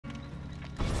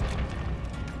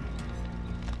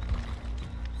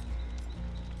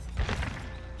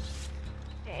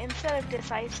instead of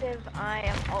decisive, I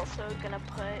am also gonna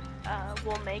put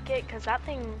we'll make it, because that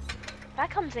thing, that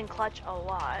comes in clutch a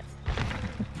lot.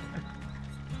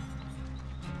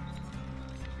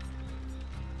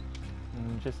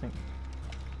 Just think.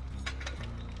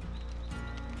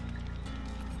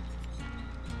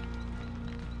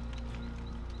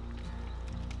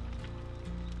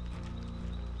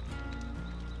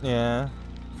 Yeah.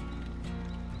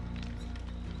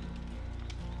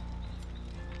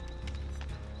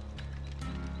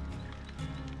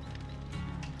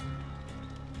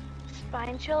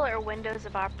 Spine chill or windows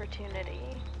of opportunity?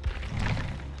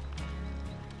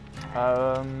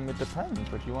 It depends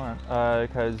what you want.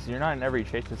 Because you're not in every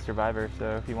chase as survivor,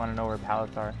 so if you want to know where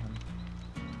pallets are.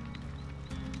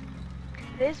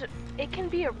 It can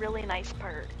be a really nice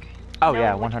perk. Oh Knowing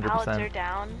yeah, which 100%. pallets are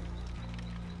down.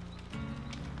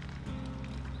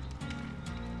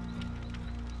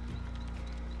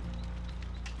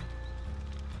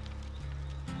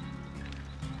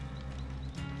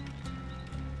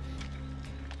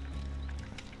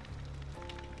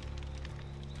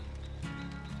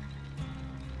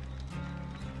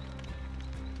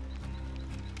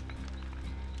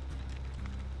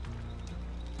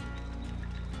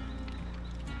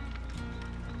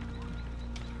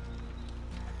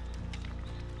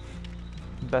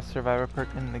 Best survivor perk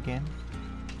in the game.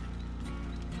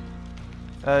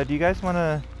 Do you guys want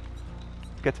to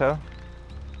Gateau?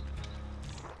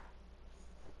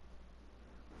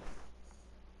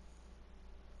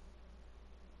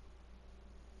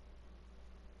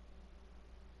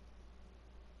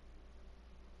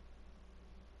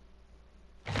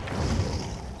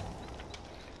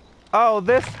 Oh,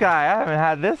 this guy! I haven't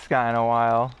had this guy in a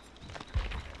while.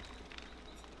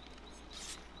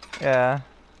 Yeah.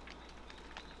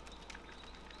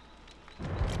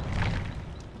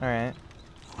 Alright.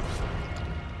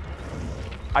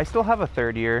 I still have a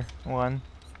third year one.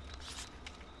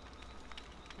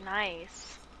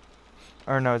 Nice.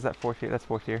 Or no, is that fourth year? That's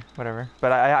fourth year. Whatever.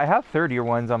 But I have third year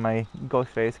ones on my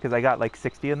Ghostface because I got like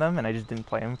 60 of them and I just didn't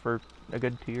play them for a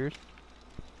good 2 years.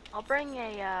 I'll bring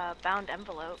a bound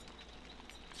envelope.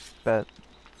 But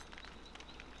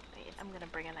Wait, I'm gonna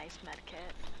bring a nice med kit.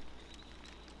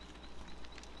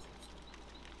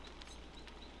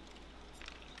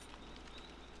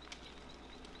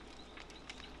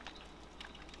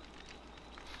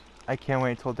 I can't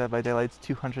wait till Dead by Daylight's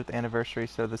 200th anniversary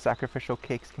so the sacrificial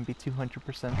cakes can be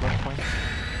 200% blood points.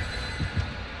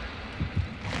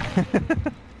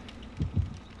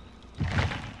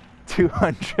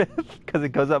 200 because it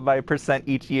goes up by a percent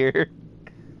each year.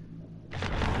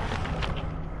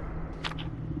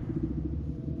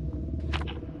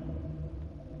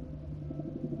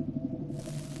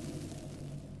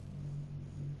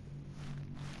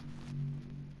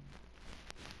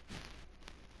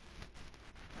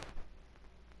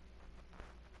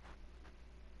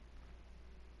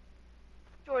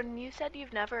 Jordan, you said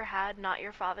you've never had Not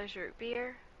Your Father's root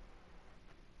beer?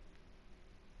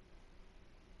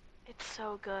 It's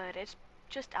so good. It's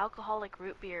just alcoholic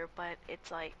root beer, but it's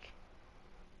like,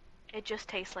 it just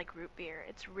tastes like root beer.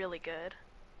 It's really good.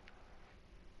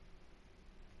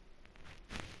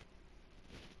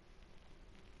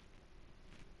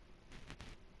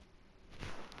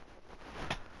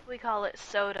 We call it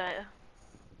soda.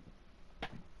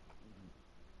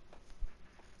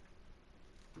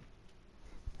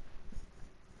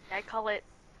 I call it...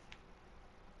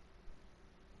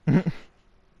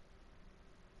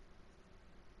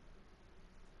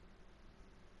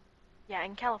 Yeah,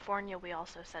 in California we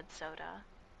also said soda.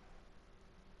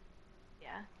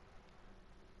 Yeah.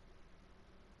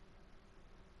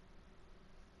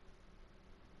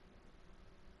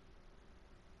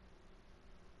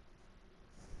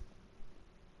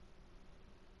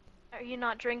 Are you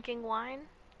not drinking wine?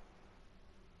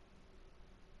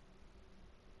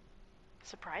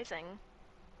 Surprising.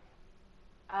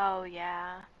 Oh,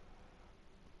 yeah.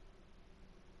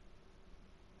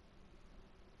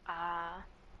 Ah.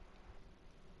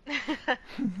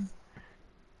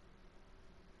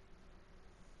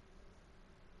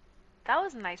 That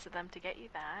was nice of them to get you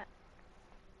that.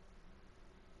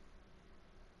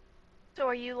 So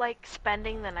are you like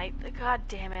spending the night? God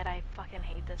damn it, I fucking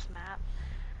hate this map.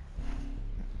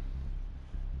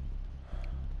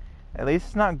 At least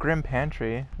it's not Grim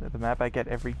Pantry, the map I get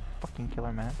every fucking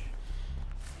killer match.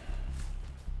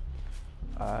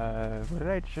 What did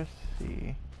I just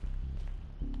see?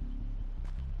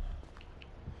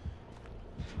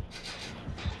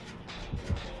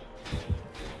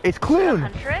 It's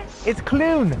Clune! It's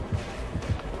Clune!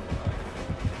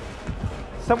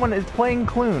 Someone is playing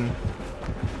Clune.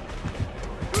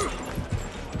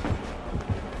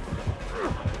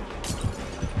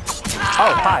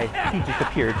 Oh, hi. He just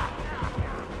appeared.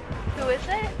 Who is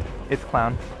it? It's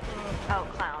Clown. Oh,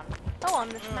 Clown. Oh, on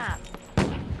this map.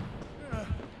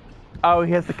 Oh,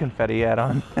 he has the confetti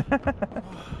add-on.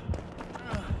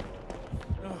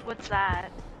 What's that?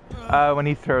 When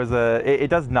he throws it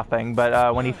does nothing,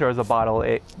 but when he throws a bottle,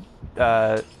 it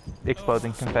explodes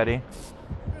in confetti.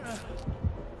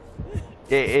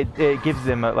 It gives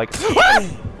him a, like.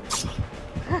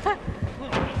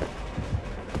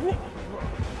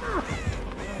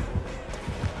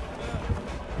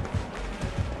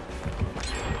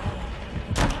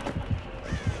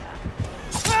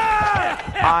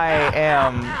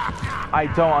 I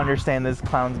don't understand this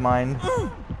clown's mind.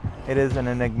 It is an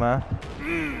enigma.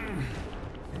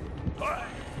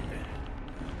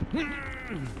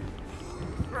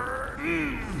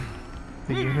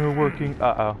 The unit working.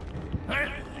 Uh-oh.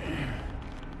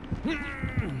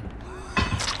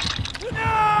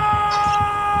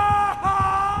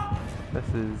 This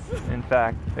is, in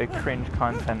fact, a cringe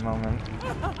content moment.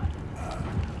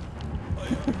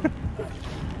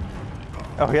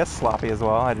 Oh, he has sloppy as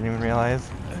well. I didn't even realize.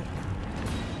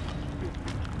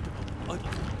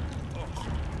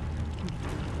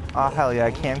 Ah, oh, hell yeah,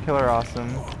 Cam Killer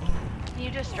awesome. Can you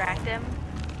distract him?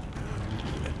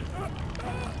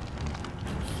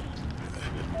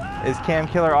 Is Cam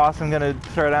Killer awesome gonna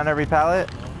throw down every pallet?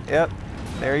 Yep.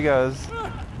 There he goes.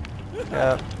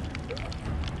 Yep.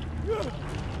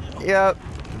 Yep.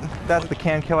 That's the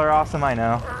Cam Killer awesome I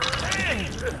know.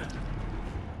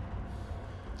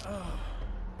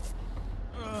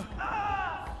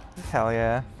 Hell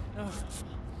yeah.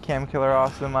 Cam Killer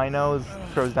awesome I know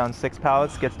throws down 6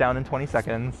 pallets, gets down in 20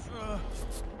 seconds.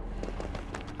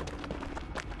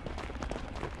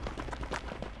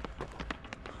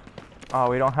 Oh,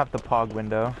 we don't have the POG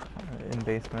window in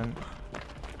basement.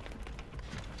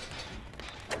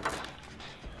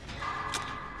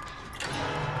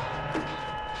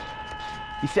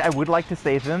 You see, I would like to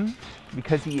save him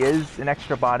because he is an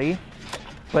extra body,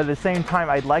 but at the same time,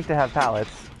 I'd like to have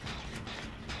pallets.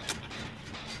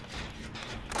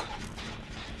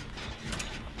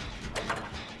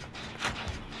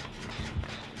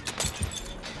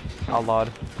 Oh,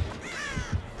 Lord.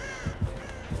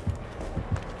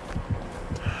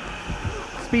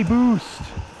 Speed boost!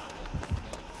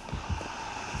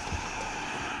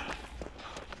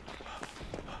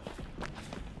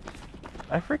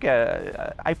 I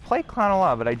forget, I play Clown a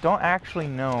lot, but I don't actually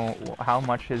know how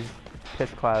much his piss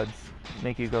clouds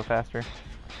make you go faster.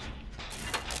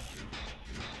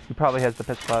 He probably has the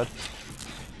piss cloud.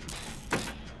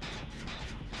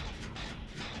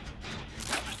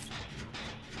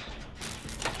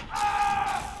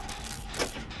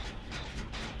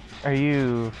 Are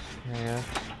you serious?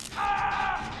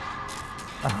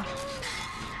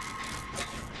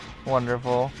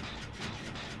 Wonderful.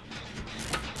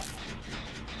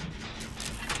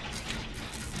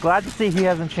 Glad to see he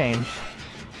hasn't changed.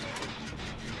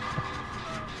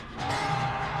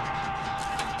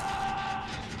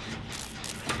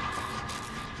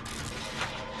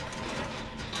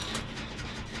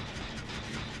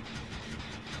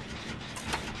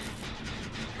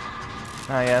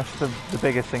 Ah yes, the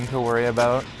biggest thing to worry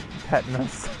about.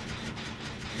 Tetanus.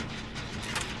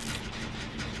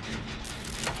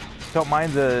 Don't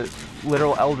mind the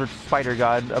literal eldritch spider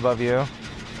god above you.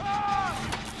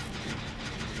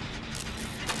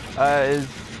 Is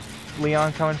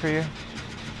Leon coming for you?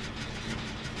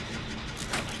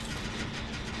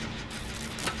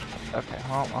 Okay,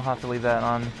 well, I'll have to leave that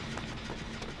on.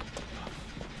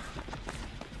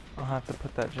 I'll have to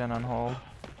put that gen on hold.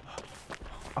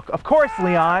 Of course,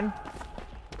 Leon!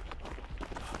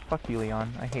 Fuck you,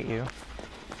 Leon. I hate you.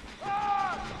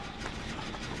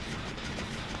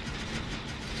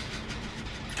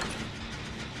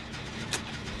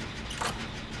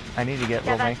 I need to get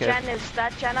Yeah, make it.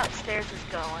 that gen upstairs is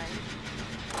going.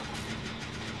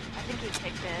 I think he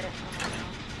kicked it. I don't know.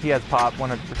 He has pop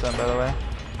 100% by the way.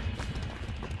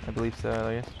 I believe so at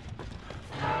least.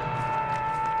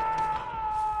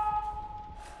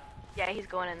 Yeah, he's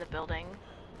going in the building.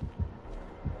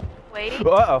 Wait.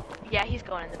 Uh-oh. Yeah, he's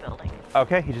going in the building.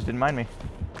 Okay, he just didn't mind me.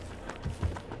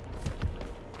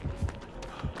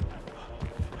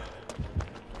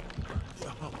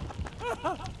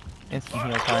 Instant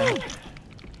heal time.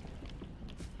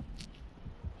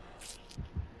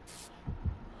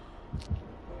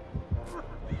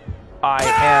 I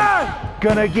am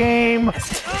gonna game!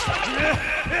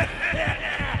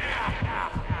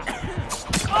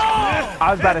 I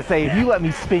was about to say, if you let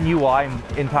me spin you while I'm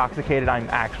intoxicated, I'm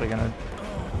actually gonna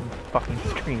fucking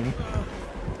scream.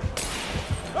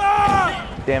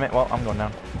 Damn it, well, I'm going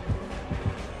down.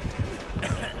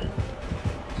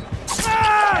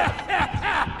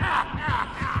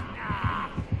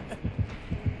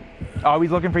 Oh,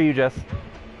 he's looking for you, Jess.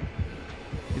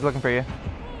 He's looking for you.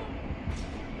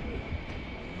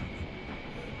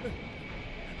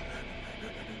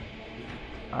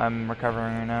 I'm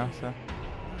recovering right now, so.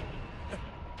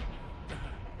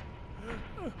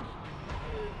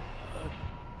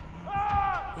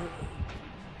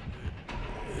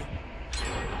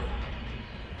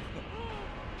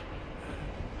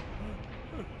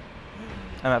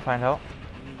 I'm at find help.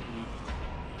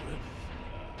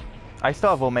 I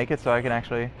still have will make it, so I can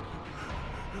actually.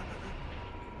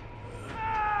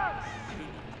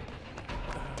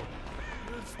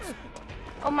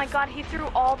 Oh my god, he threw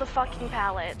all the fucking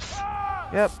pallets.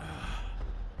 Yep.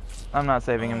 I'm not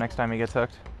saving him next time he gets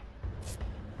hooked.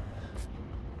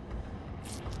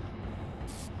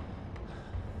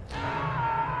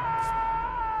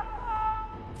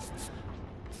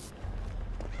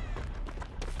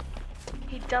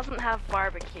 He doesn't have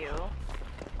barbecue.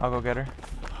 I'll go get her.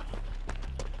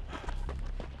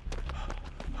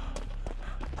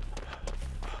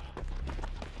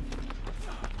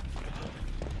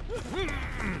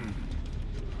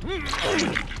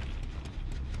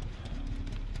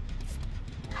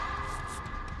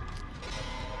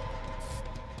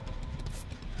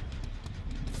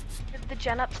 Did the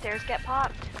gen upstairs get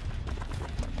popped?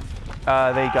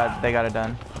 They got it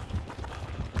done.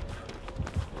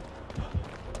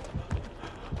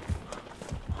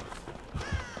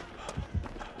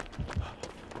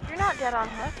 You're not dead on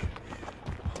hook.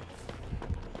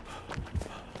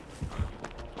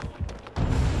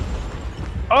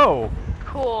 Oh!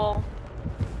 Cool.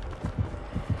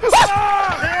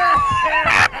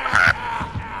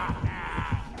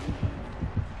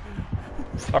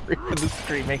 Sorry for the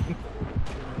screaming.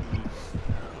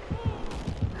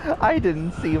 I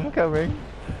didn't see him coming.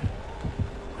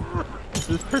 This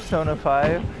is Persona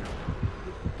 5.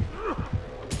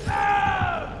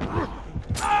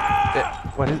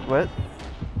 What?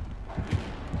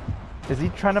 Is he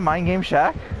trying to mind game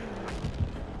Shaq?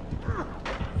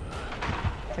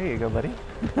 There you go, buddy.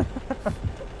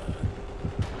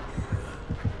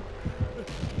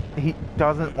 He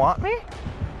doesn't want me?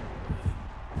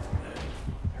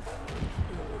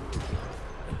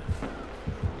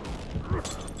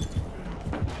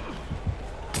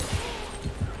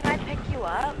 Can I pick you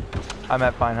up? I'm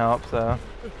at fine help, so.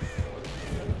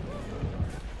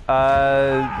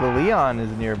 The Leon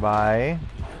is nearby.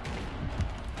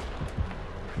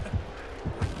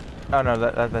 Oh no,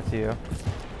 that's you.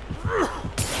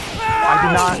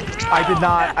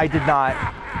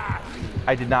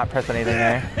 I did not press anything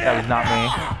there. That was not me.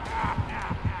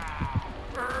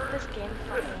 This game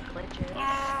fucking glitches.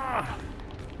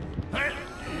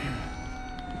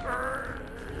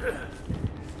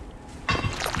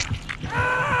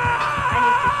 I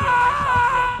need to heal myself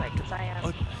real quick because I am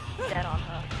dead on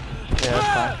hook. Yeah, that's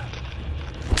fine.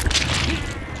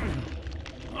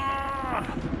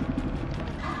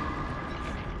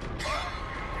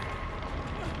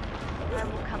 I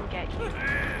will come get you.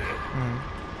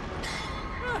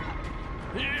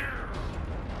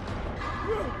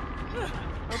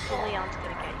 Hopefully Leon's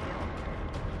gonna get you.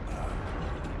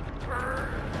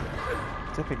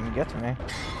 See if he can get to me.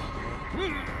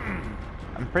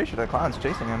 I'm pretty sure the clown's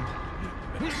chasing him.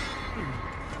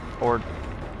 Or...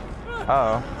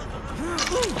 oh.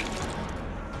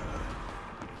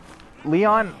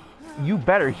 Leon, you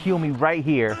better heal me right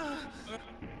here.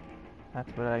 That's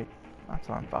what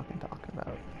I'm fucking talking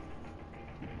about.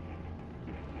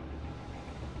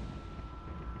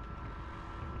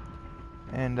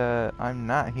 And, I'm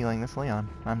not healing this Leon.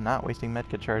 I'm not wasting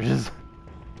medkit charges.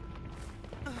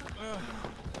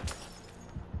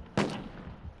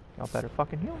 Y'all better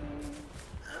fucking heal me.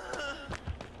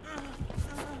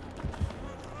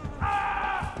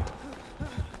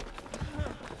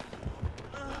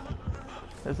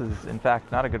 This is, in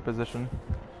fact, not a good position.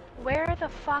 Where the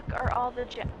fuck are all the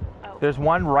oh. There's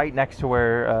one right next to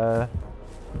where, oh.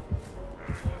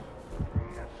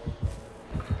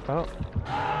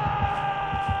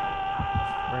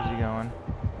 Where's he going?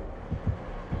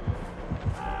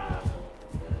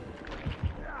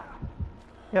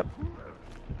 Yep.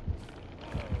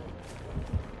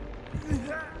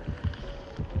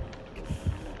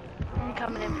 I'm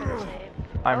coming in for the save.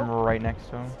 I'm right next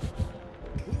to him.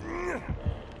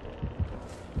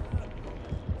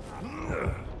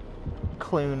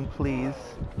 Clone, please.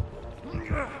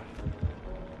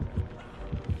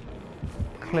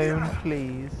 Clone,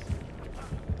 please.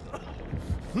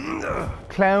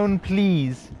 Clown,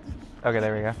 please. Okay,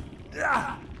 there we go.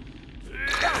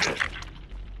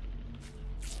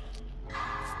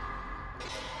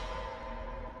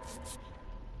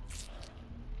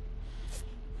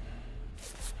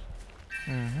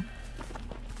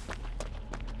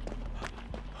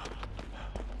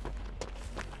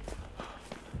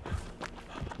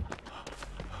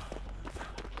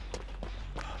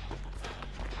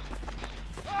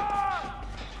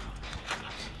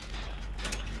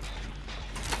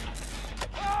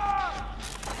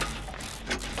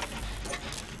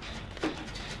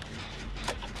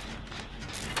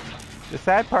 The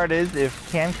sad part is,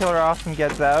 if Cam Killer Awesome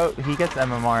gets out, he gets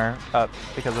MMR up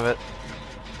because of it.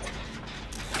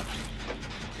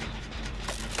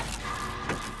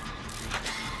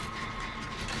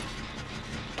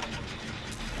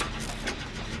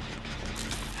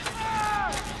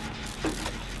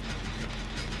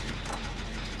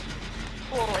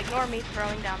 Cool, ignore me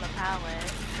throwing down the pallet.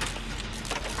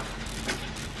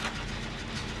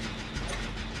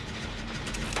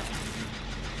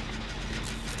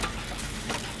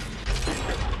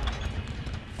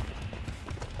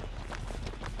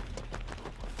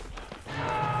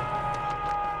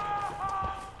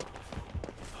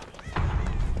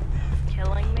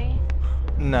 Killing me?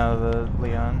 No, the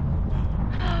Leon.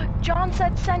 John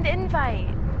said send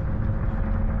invite!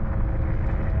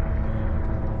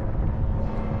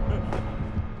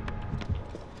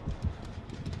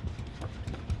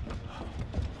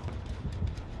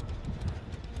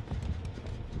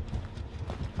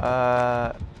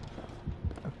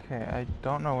 Okay, I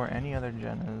don't know where any other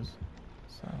gen is,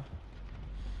 so.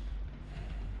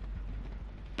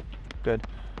 Good.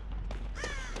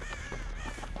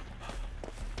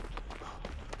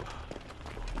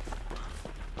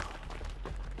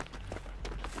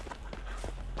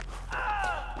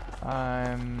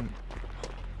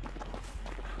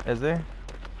 Is there?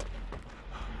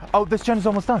 Oh, this gen is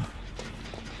almost done.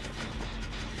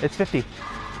 It's 50.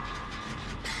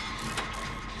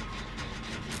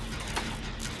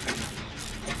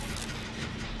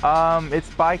 It's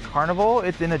by Carnival.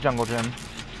 It's in a jungle gym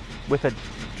with a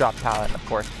drop pallet, of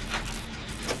course.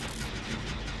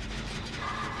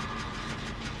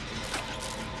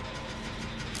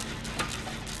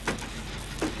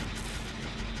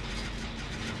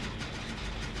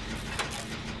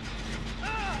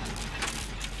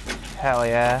 Hell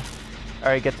yeah.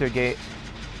 Alright, get to a gate.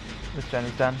 This gen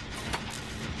is done.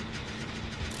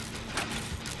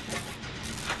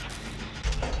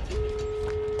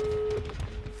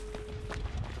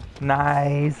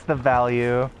 Nice, the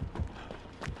value.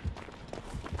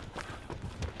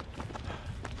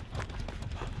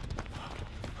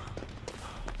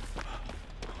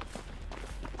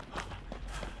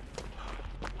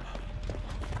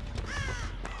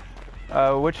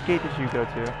 Which gate did you go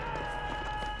to?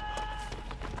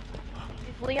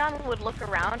 If Leon would look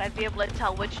around, I'd be able to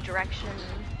tell which direction.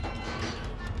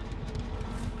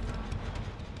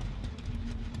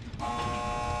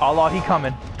 Allah, he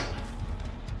coming.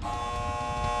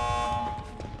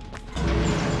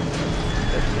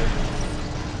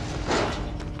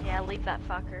 Yeah, leave that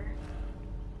fucker.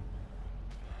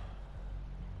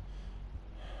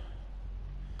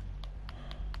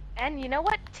 And you know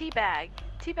what? Teabag.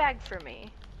 Teabag for me.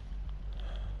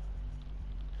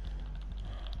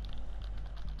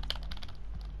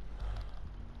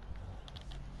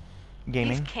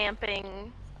 Gaming. He's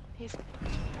camping. He's...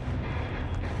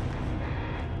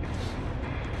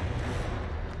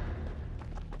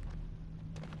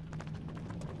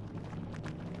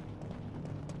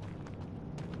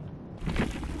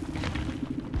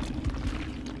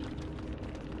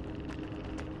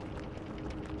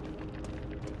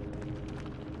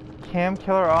 Cam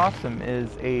Killer Awesome is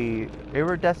a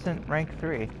iridescent rank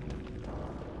 3.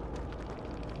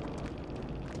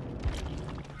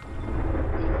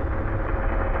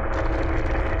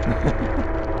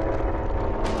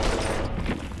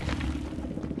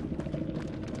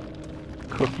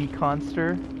 Cookie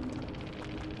Conster.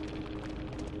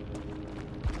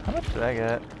 How much did I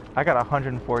get? I got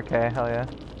 104k, hell yeah.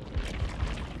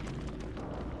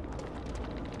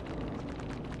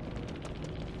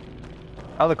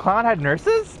 Oh, the clown had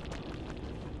nurses?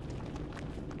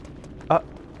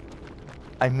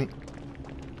 I mean...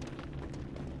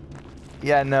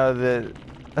 Yeah, no, the...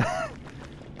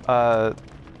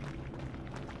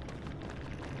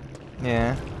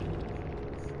 Yeah.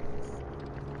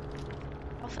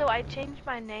 Also, I changed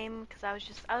my name because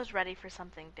I was ready for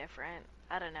something different.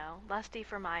 I don't know. Lusty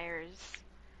for Myers.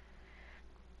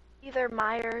 Either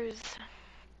Myers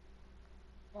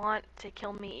want to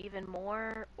kill me even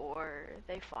more, or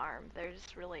they farm.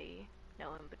 There's really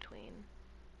no in between.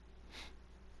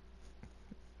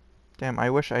 Damn,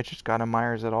 I wish I just got a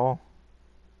Myers at all.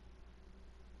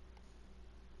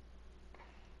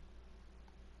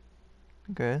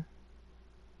 Good.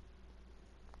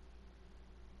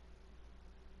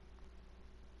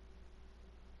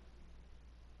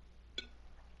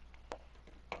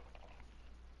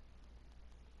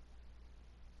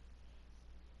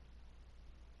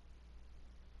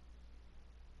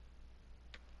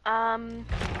 Um...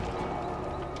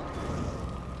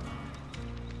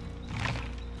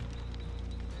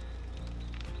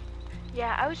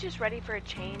 Yeah, I was just ready for a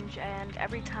change, and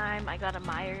every time I got a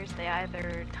Myers, they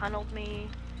either tunneled me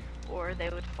or they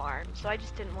would farm. So I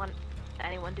just didn't want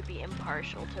anyone to be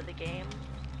impartial to the game.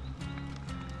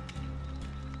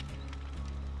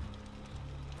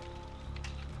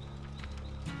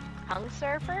 Hung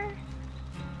Surfer?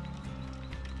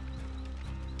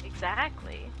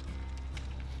 Exactly.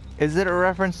 Is it a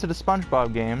reference to the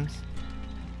SpongeBob games?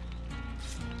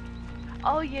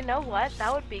 Oh, you know what?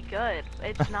 That would be good.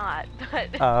 It's not,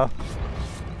 but Oh.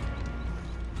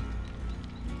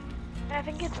 I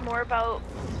think it's more about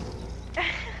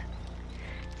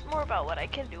it's more about what I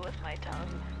can do with my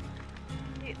tongue.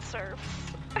 It surfs.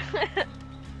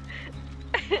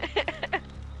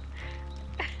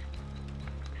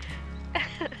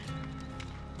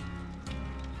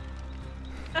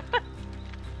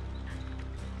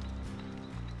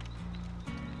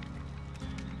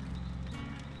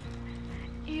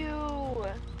 Ew.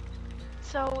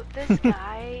 So this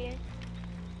guy.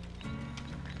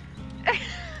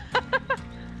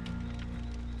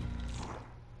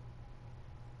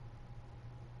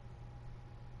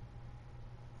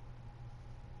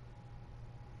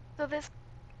 So this.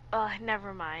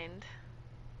 Never mind.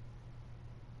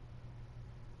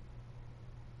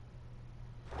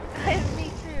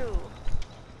 Me too.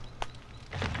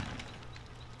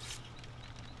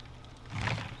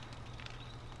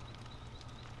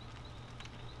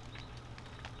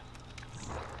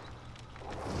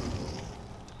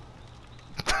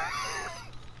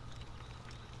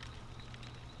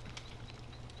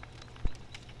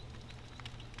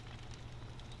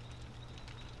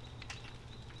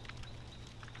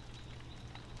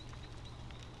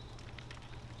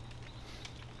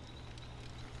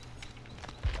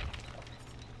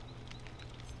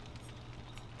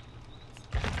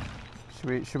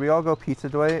 Should we all go pizza,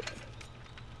 Dwight?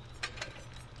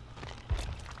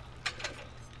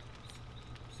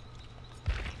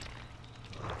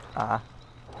 Ah.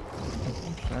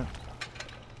 Unfortunate.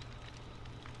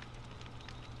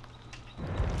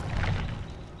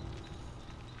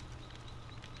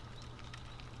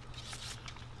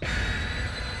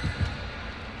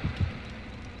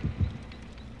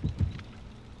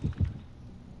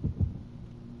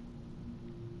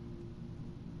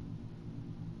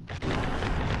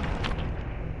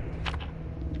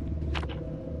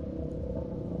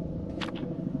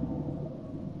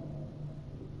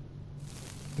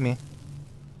 Me.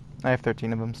 I have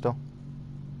 13 of them still.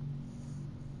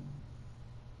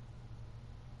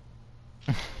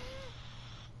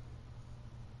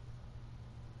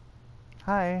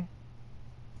 Hi.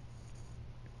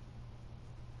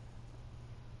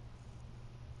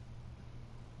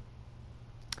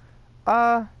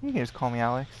 You can just call me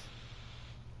Alex.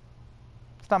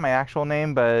 It's not my actual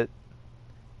name, but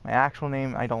my actual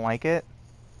name, I don't like it.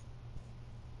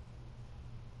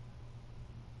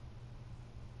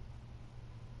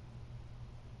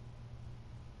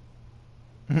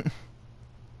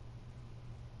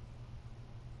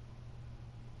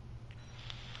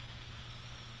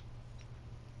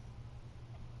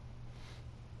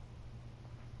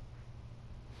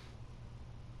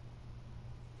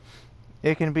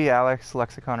 It can be Alex,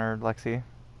 Lexicon, or Lexi.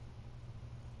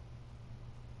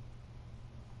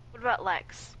 What about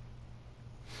Lex?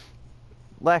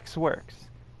 Lex works,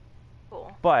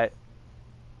 Cool. but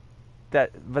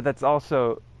that's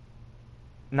also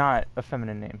not a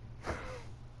feminine name.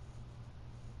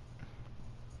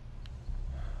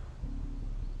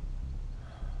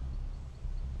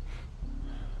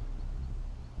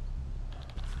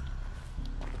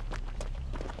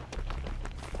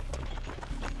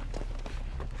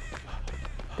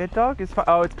 Dead dog is fine.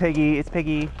 Oh, it's Piggy. It's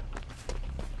Piggy.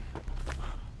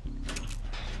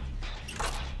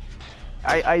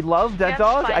 I love Dead have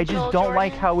Dog. Spine I just Chill, don't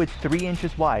like Jordan? how it's 3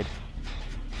 inches wide.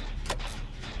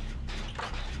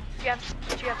 Do you have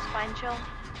spine chill?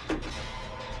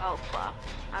 Oh, fuck.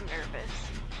 I'm nervous.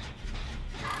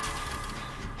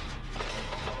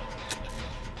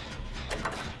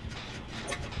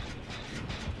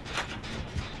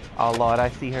 Oh lord, I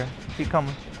see her. She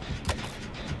coming.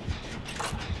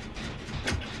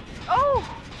 Oh!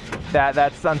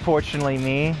 That's unfortunately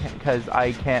me, because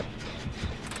I can't.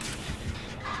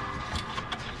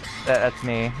 That's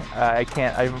me. I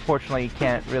can't. I unfortunately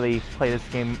can't really play this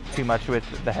game too much with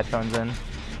the headphones in.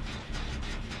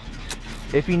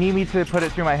 If you need me to put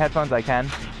it through my headphones, I can,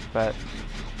 but.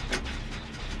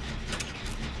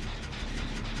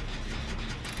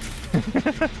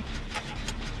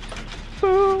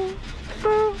 Boo,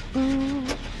 boo, boo.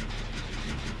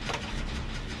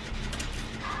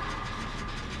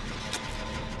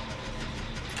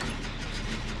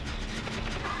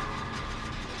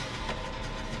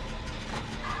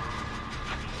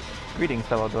 Greetings,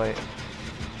 fellow Dwight.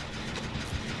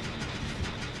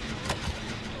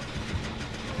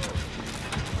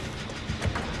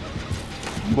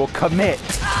 You will commit.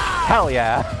 Hell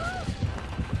yeah.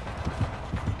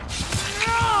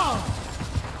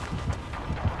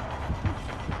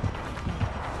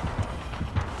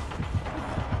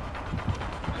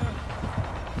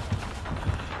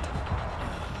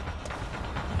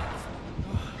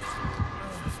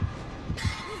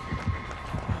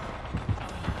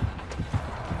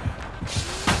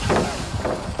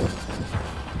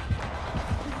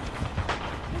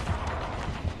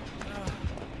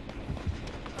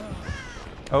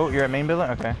 Oh, you're at main building?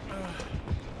 Okay.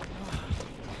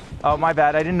 Oh, my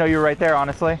bad. I didn't know you were right there,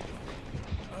 honestly.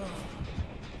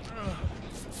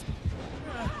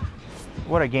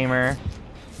 What a gamer.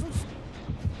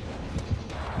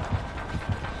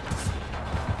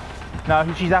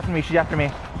 No, she's after me. She's after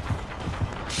me.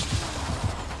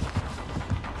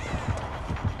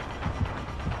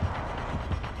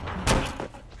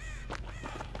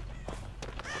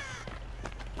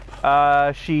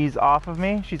 She's off of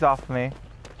me. She's off of me.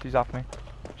 She's off me.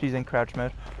 She's in crouch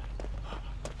mode.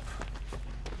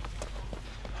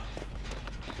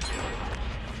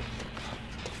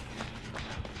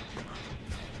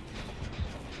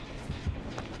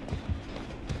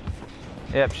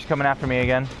 Yep, she's coming after me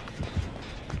again.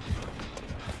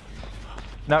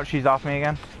 No, she's off me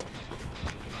again.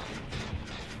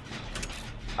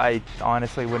 I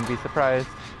honestly wouldn't be surprised.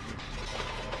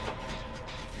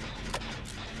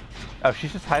 Oh,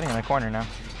 she's just hiding in the corner now.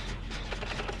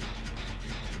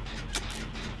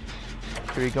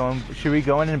 Should we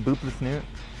go in and boop the snoot?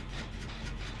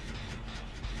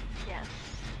 Yes.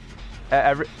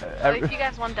 So if you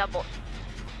guys want double.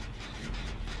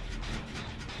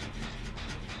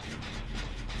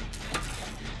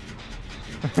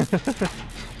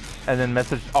 And then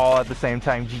message all at the same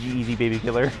time, GG easy baby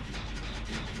killer.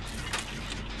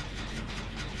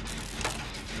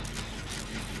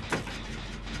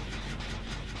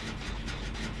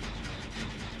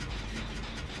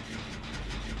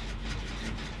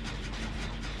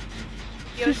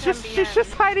 She's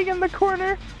just hiding in the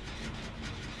corner.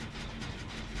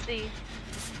 See.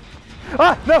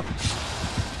 Ah, no!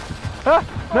 Ah,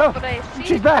 no! But I see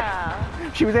She's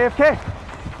back! She was AFK!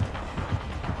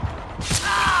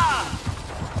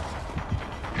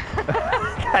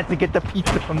 Had to get the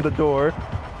pizza from the door.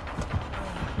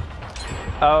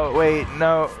 Oh, wait,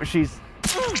 no, she's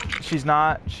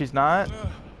not.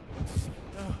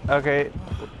 Okay,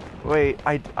 wait,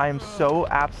 I am so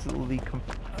absolutely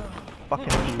fucking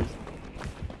confused.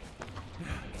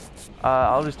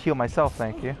 I'll just heal myself,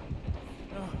 thank you.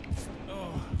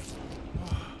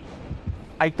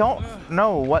 I don't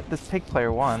know what this pig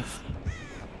player wants.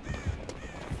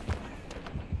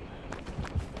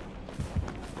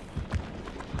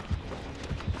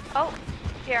 Oh,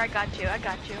 here, I got you,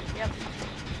 yep.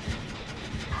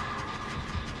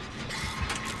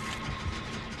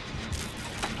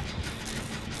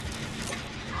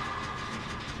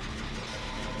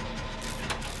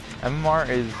 MMR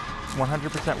is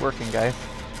 100% working, guys.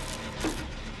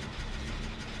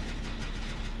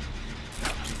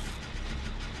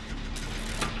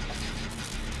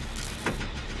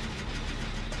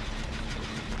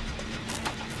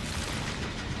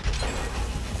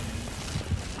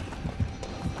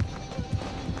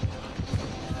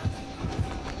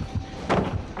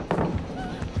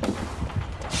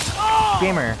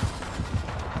 Gamer.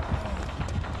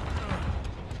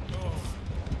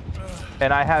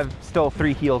 And I have still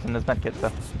 3 heals in this medkit,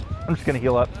 so I'm just gonna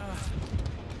heal up.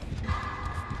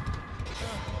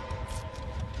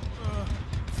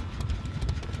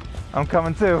 I'm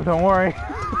coming too, don't worry.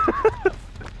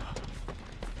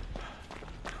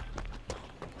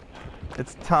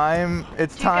 It's time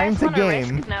to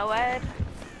game. Risk NOED?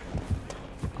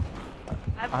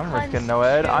 I'm risking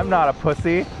NOED. I'm not a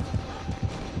pussy.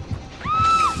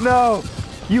 No!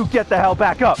 You get the hell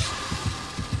back up!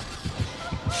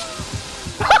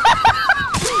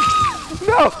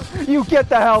 No! You get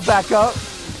the hell back up! Do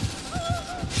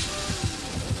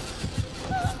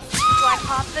I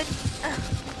pop the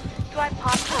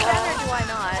gen or do I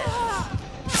not?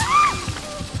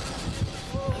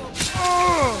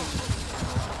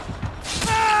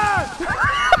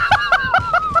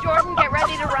 Jordan, get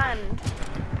ready to run.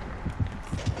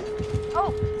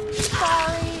 Oh,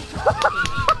 sorry.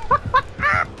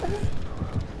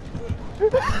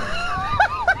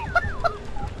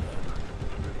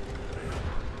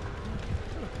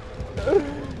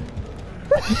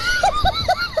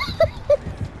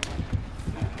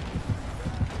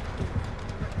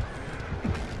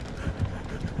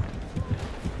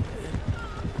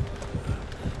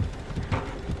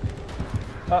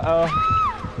 Uh-oh.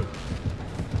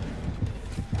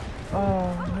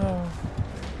 Oh, no.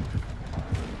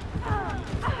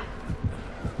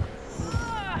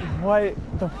 What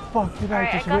the fuck did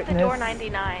I just witness? Alright, I got the door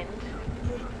 99.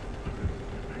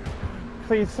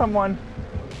 Please, someone.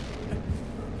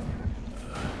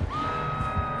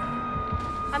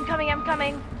 I'm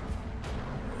coming.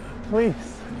 Please.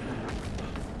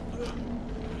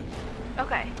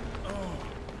 Okay.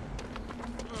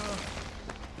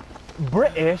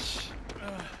 British?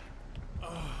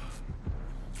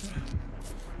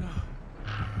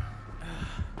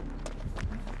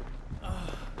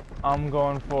 I'm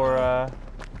going for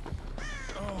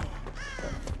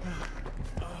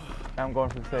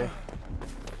the safe.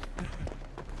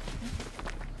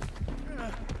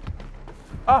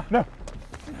 Oh, no!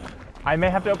 I may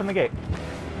have to open the gate.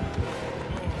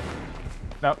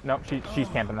 No, she's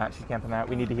camping that. She's camping that.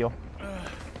 We need to heal.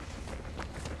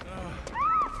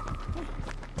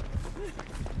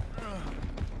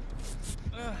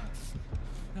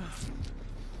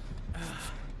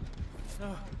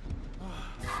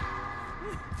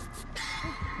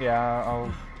 Yeah,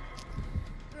 I'll...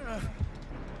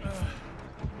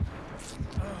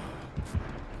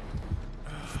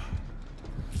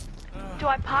 Do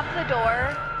I pop the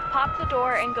door? Pop the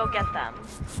door and go get them.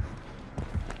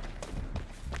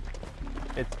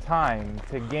 It's time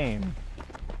to game.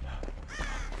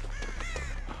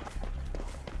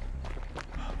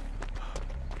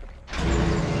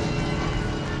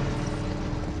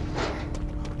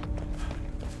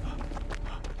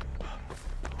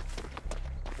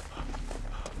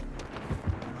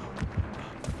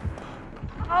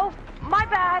 Oh, my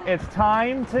bad. It's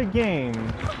time to game.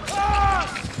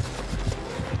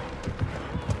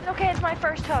 Okay, it's my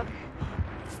first hook.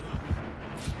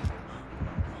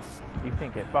 You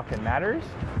think it fucking matters?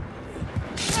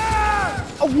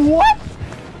 What?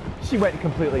 She went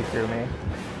completely through me.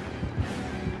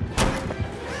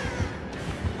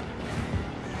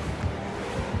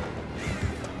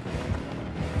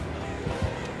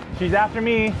 She's after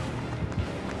me.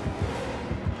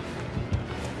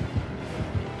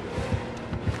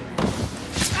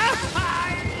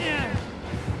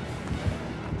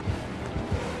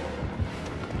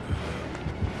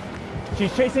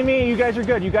 She's chasing me. You guys are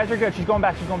good. She's going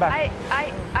back.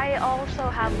 I also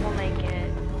have will make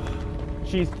it.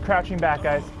 She's crouching back,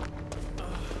 guys.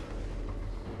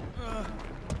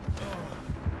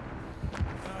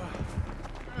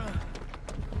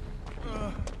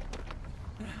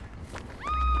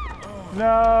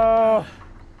 No.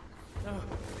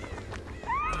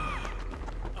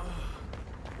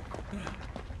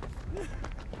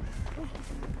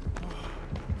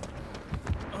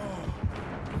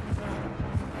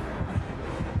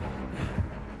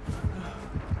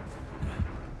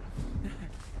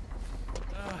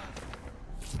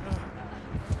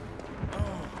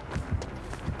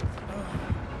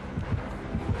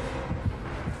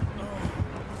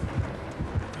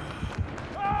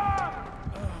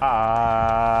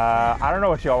 I don't know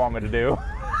what y'all want me to do.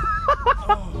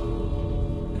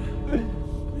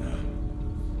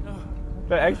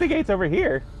 The exit gate's over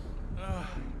here.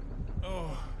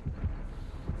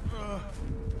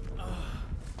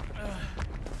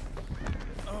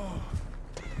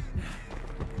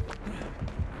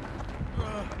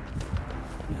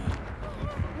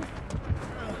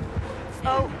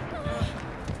 Oh.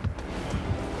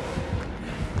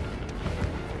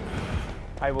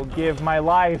 I will give my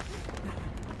life.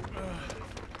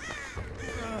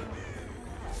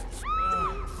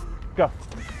 Go.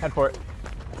 Head for it.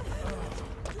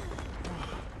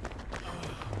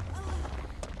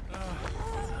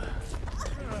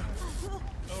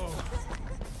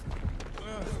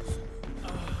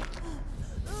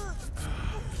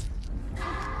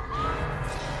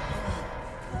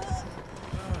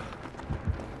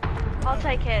 I'll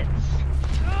take hits.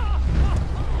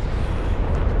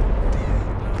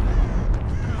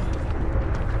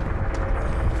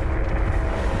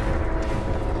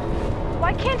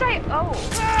 Why can't I? Oh.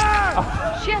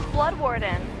 She has Blood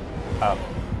Warden. Oh.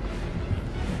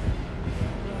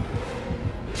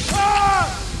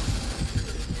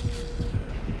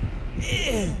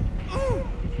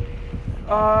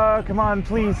 Come on,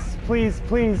 please. For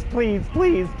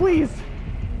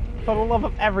the love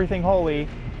of everything holy.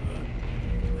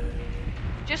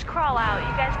 Just crawl out.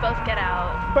 You guys both get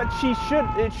out. But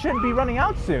it should be running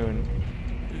out soon.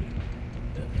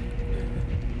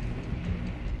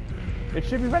 It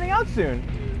should be running out soon.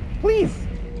 Please.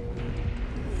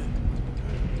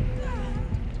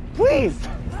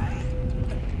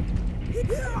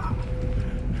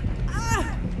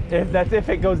 If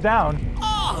it goes down.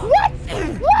 What?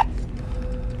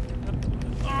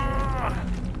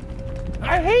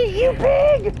 hate you,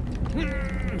 pig!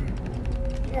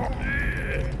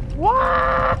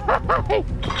 Why?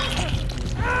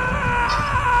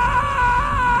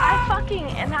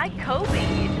 I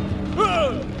Kobe'd.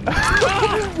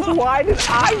 Why did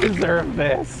I deserve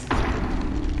this?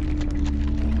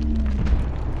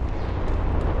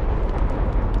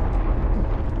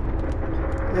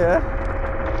 Yeah.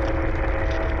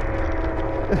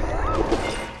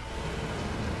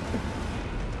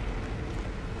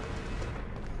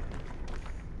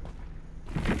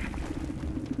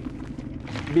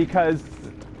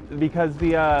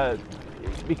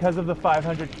 because of the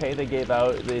 500k they gave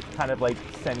out, it's kind of like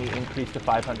semi-increased to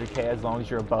 500k as long as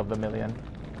you're above the million.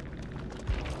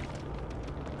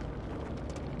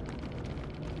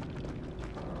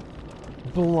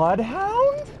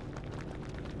 Bloodhound?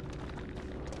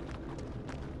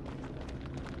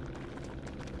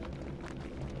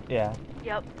 Yeah.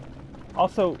 Yep.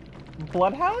 Also,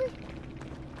 Bloodhound?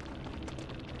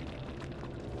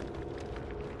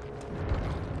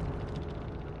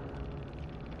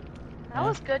 That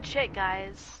was good shit,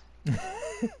 guys.